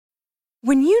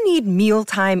When you need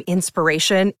mealtime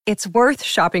inspiration, it's worth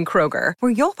shopping Kroger,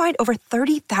 where you'll find over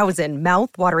 30,000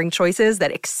 mouth-watering choices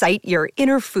that excite your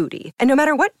inner foodie. And no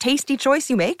matter what tasty choice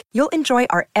you make, you'll enjoy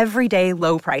our everyday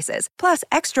low prices, plus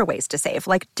extra ways to save,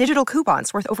 like digital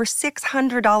coupons worth over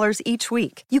 $600 each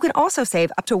week. You can also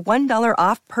save up to $1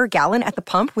 off per gallon at the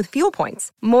pump with fuel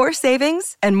points. More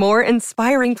savings and more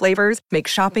inspiring flavors make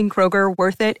shopping Kroger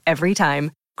worth it every time.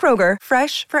 Kroger,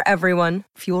 fresh for everyone.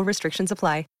 Fuel restrictions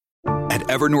apply. At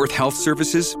Evernorth Health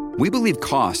Services, we believe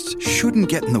costs shouldn't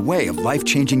get in the way of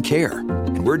life-changing care,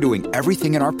 and we're doing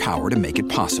everything in our power to make it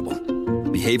possible.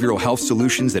 Behavioral health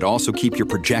solutions that also keep your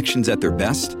projections at their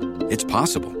best? It's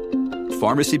possible.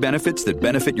 Pharmacy benefits that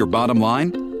benefit your bottom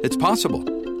line? It's possible.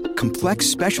 Complex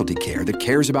specialty care that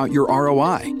cares about your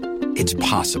ROI? It's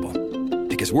possible.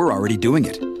 Because we're already doing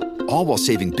it. All while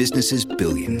saving businesses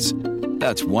billions.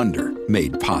 That's Wonder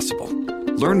made possible.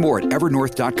 Learn more at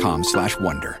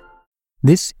evernorth.com/wonder.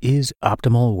 This is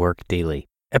Optimal Work Daily,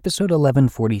 episode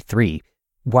 1143,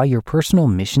 Why Your Personal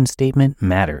Mission Statement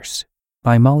Matters,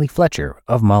 by Molly Fletcher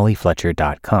of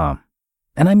mollyfletcher.com.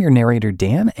 And I'm your narrator,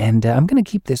 Dan, and I'm going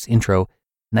to keep this intro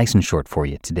nice and short for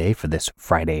you today for this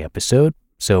Friday episode.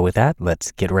 So with that,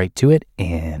 let's get right to it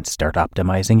and start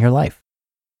optimizing your life.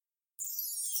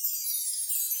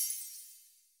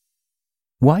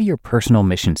 Why Your Personal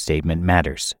Mission Statement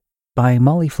Matters, by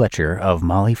Molly Fletcher of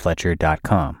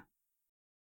mollyfletcher.com.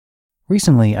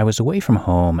 Recently, I was away from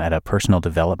home at a personal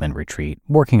development retreat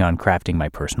working on crafting my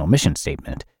personal mission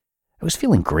statement. I was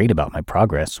feeling great about my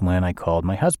progress when I called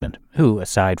my husband, who,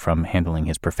 aside from handling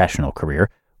his professional career,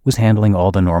 was handling all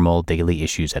the normal daily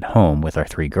issues at home with our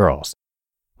 3 girls.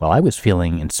 While I was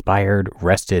feeling inspired,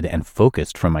 rested, and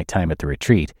focused from my time at the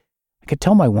retreat, I could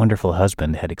tell my wonderful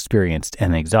husband had experienced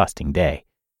an exhausting day.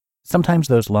 Sometimes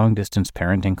those long-distance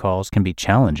parenting calls can be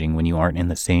challenging when you aren't in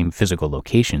the same physical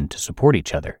location to support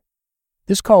each other.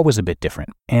 This call was a bit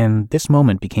different, and this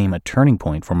moment became a turning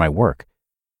point for my work,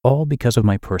 all because of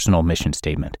my personal mission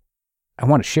statement. I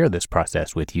want to share this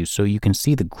process with you so you can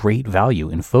see the great value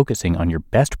in focusing on your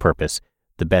best purpose,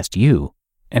 the best you,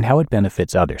 and how it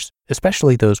benefits others,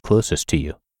 especially those closest to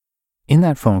you. In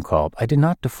that phone call, I did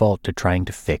not default to trying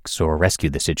to fix or rescue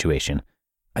the situation.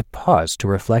 I paused to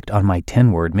reflect on my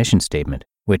 10-word mission statement,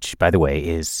 which, by the way,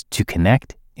 is to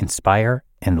connect, inspire,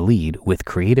 and lead with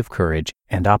creative courage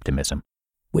and optimism,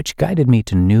 which guided me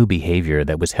to new behavior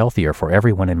that was healthier for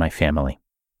everyone in my family.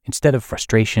 Instead of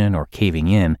frustration or caving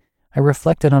in, I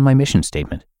reflected on my mission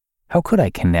statement. How could I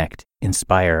connect,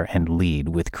 inspire, and lead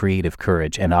with creative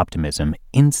courage and optimism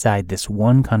inside this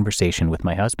one conversation with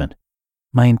my husband?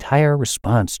 My entire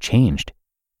response changed.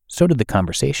 So did the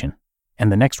conversation,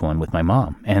 and the next one with my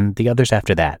mom, and the others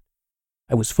after that.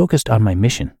 I was focused on my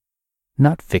mission,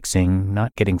 not fixing,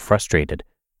 not getting frustrated,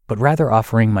 but rather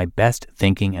offering my best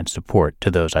thinking and support to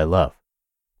those I love.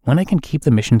 When I can keep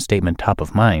the mission statement top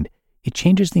of mind, it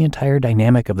changes the entire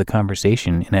dynamic of the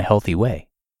conversation in a healthy way.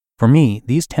 For me,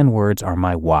 these 10 words are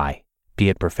my why, be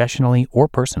it professionally or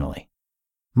personally.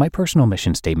 My personal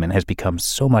mission statement has become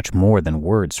so much more than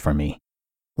words for me.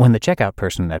 When the checkout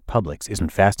person at Publix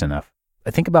isn't fast enough,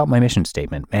 I think about my mission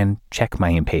statement and check my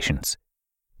impatience.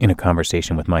 In a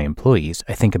conversation with my employees,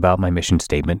 I think about my mission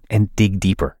statement and dig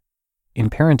deeper. In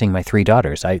parenting my 3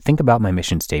 daughters, I think about my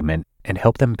mission statement and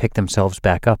help them pick themselves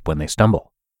back up when they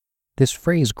stumble. This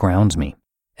phrase grounds me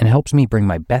and helps me bring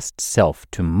my best self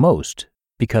to most,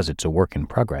 because it's a work in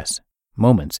progress,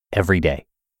 moments every day.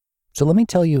 So let me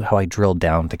tell you how I drilled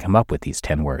down to come up with these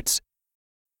 10 words.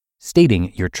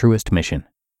 Stating your truest mission.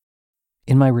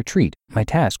 In my retreat, my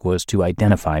task was to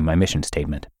identify my mission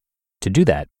statement. To do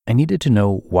that, I needed to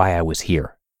know why I was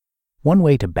here. One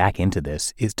way to back into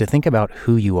this is to think about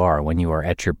who you are when you are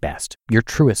at your best, your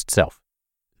truest self.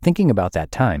 Thinking about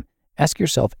that time, ask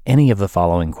yourself any of the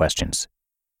following questions.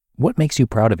 What makes you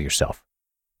proud of yourself?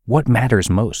 What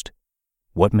matters most?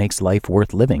 What makes life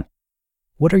worth living?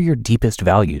 What are your deepest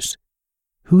values?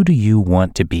 Who do you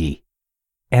want to be?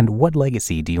 And what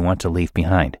legacy do you want to leave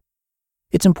behind?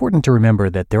 It's important to remember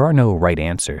that there are no right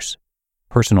answers.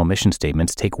 Personal mission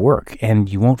statements take work, and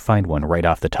you won't find one right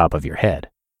off the top of your head.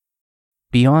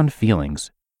 Beyond feelings,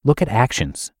 look at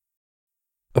actions.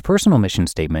 A personal mission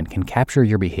statement can capture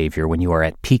your behavior when you are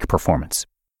at peak performance.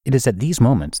 It is at these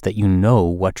moments that you know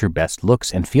what your best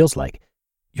looks and feels like.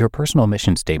 Your personal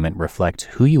mission statement reflects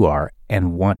who you are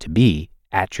and want to be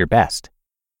at your best.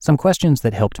 Some questions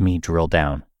that helped me drill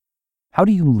down. How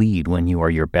do you lead when you are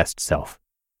your best self?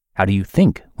 How do you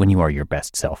think when you are your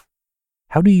best self?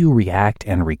 How do you react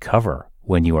and recover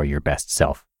when you are your best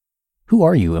self? Who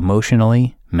are you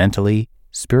emotionally, mentally,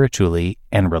 spiritually,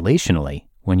 and relationally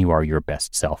when you are your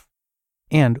best self?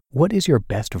 And what is your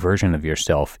best version of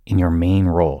yourself in your main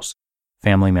roles?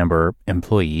 Family member,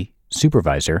 employee,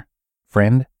 supervisor,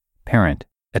 friend, parent,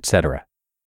 etc.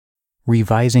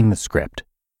 Revising the script.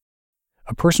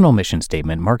 A personal mission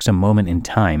statement marks a moment in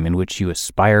time in which you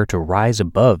aspire to rise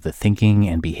above the thinking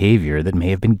and behavior that may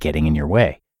have been getting in your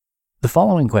way. The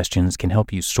following questions can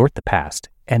help you sort the past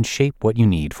and shape what you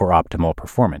need for optimal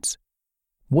performance.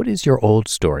 What is your old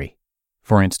story?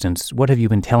 For instance, what have you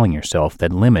been telling yourself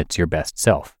that limits your best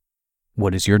self?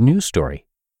 What is your new story?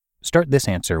 Start this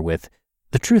answer with,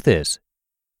 "The truth is."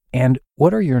 And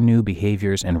what are your new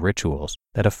behaviors and rituals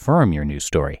that affirm your new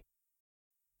story?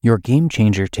 Your game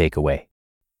changer takeaway.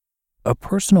 A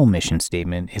personal mission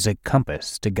statement is a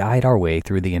compass to guide our way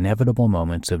through the inevitable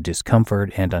moments of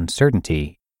discomfort and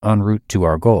uncertainty en route to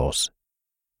our goals.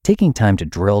 Taking time to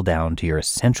drill down to your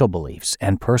essential beliefs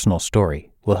and personal story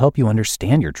will help you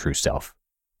understand your true self,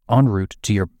 en route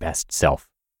to your best self.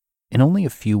 In only a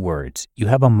few words, you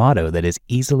have a motto that is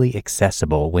easily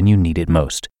accessible when you need it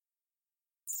most.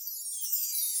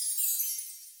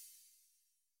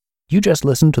 You just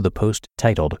listened to the post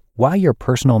titled, "Why Your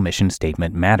Personal Mission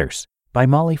Statement Matters" by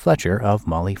Molly Fletcher of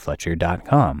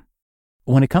mollyfletcher.com.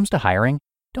 When it comes to hiring,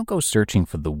 don't go searching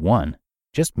for the one.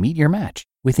 Just meet your match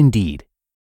with Indeed.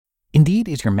 Indeed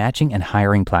is your matching and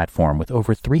hiring platform with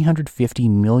over 350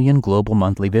 million global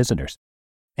monthly visitors,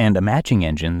 and a matching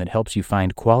engine that helps you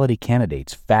find quality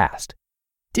candidates fast.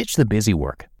 Ditch the busy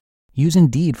work. Use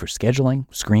Indeed for scheduling,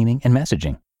 screening, and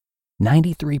messaging.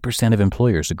 93% of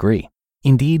employers agree.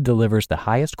 Indeed delivers the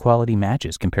highest quality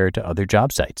matches compared to other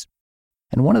job sites.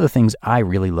 And one of the things I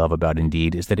really love about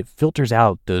Indeed is that it filters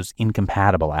out those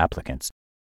incompatible applicants.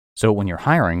 So when you're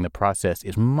hiring, the process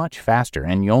is much faster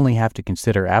and you only have to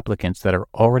consider applicants that are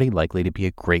already likely to be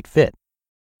a great fit.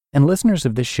 And listeners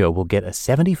of this show will get a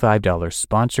 $75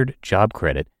 sponsored job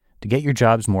credit to get your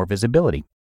jobs more visibility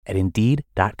at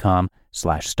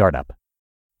Indeed.com/startup.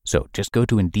 So just go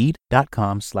to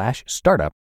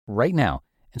Indeed.com/startup right now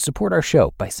and support our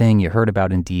show by saying you heard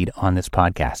about Indeed on this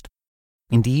podcast.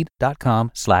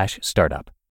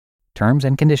 Indeed.com/startup. Terms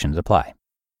and conditions apply.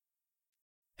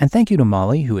 And thank you to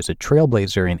Molly, who is a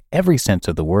trailblazer in every sense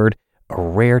of the word, a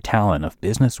rare talent of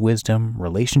business wisdom,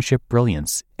 relationship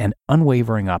brilliance, and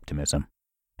unwavering optimism.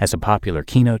 As a popular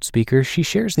keynote speaker, she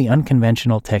shares the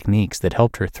unconventional techniques that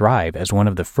helped her thrive as one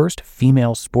of the first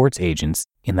female sports agents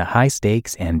in the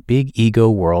high-stakes and big-ego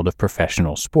world of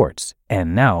professional sports,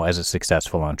 and now as a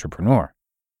successful entrepreneur.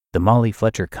 The Molly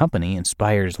Fletcher Company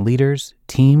inspires leaders,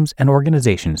 teams, and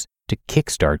organizations to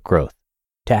kickstart growth.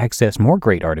 To access more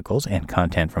great articles and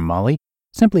content from Molly,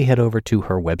 simply head over to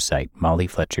her website,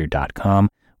 mollyfletcher.com,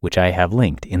 which I have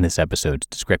linked in this episode's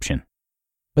description.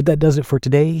 But that does it for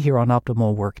today here on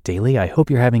Optimal Work Daily. I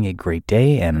hope you're having a great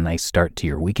day and a nice start to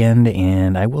your weekend,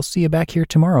 and I will see you back here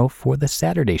tomorrow for the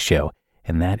Saturday show,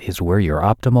 and that is where your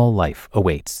optimal life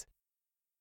awaits.